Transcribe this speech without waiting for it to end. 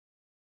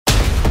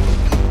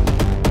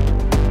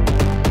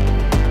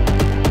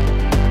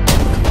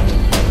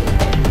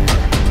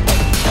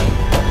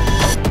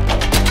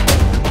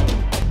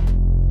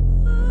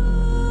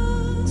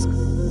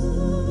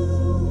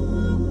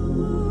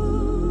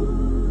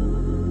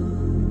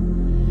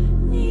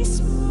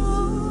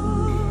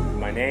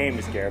name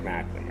is Garrett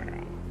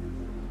McNamara.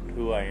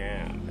 Who I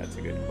am, that's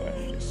a good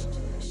question.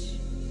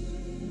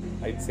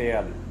 I'd say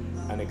I'm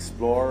an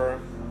explorer.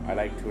 I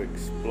like to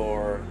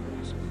explore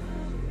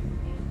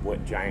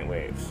what giant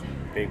waves,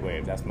 big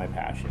waves, that's my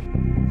passion.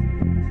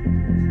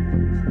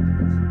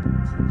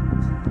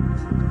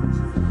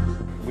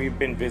 We've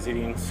been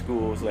visiting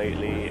schools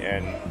lately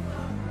and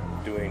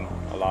doing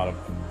a lot of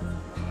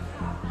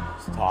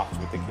talks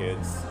with the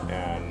kids,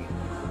 and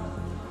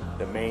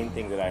the main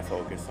thing that I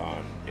focus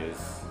on is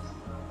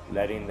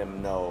letting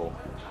them know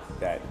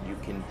that you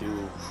can do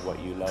what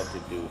you love to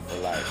do for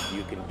life.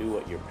 You can do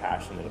what you're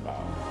passionate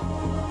about.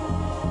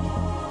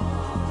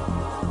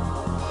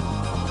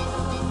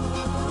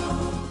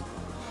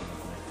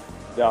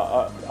 The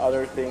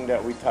other thing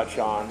that we touch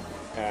on,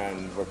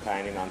 and we're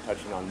planning on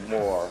touching on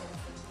more,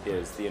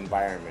 is the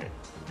environment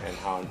and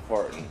how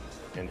important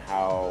and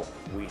how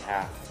we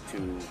have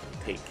to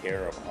take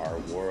care of our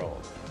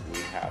world.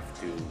 We have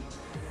to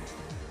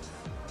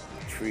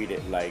treat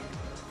it like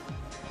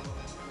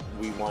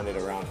we want it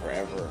around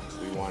forever.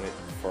 We want it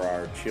for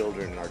our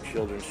children, our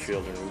children's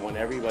children. We want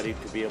everybody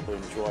to be able to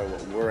enjoy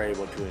what we're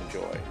able to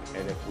enjoy.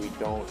 And if we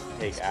don't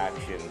take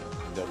action,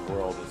 the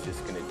world is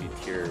just going to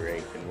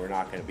deteriorate, and we're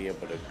not going to be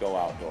able to go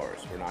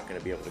outdoors. We're not going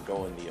to be able to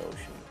go in the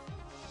ocean.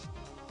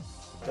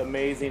 The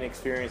amazing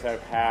experience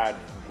I've had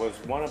was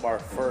one of our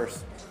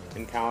first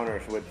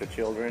encounters with the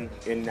children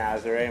in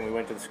Nazareth, and we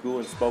went to the school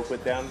and spoke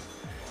with them,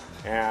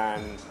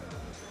 and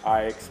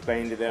I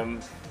explained to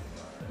them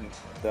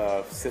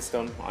the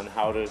system on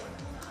how to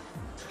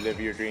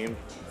live your dream.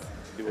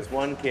 There was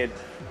one kid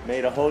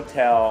made a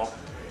hotel.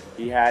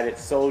 He had it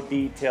so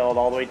detailed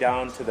all the way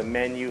down to the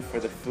menu for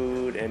the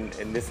food, and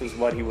this is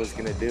what he was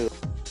going to do.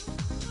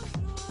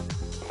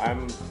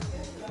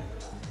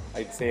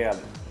 I'd say I'm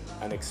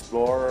an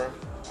explorer.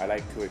 I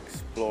like to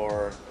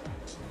explore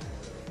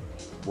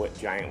what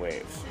giant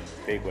waves,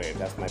 big waves,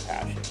 that's my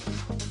passion.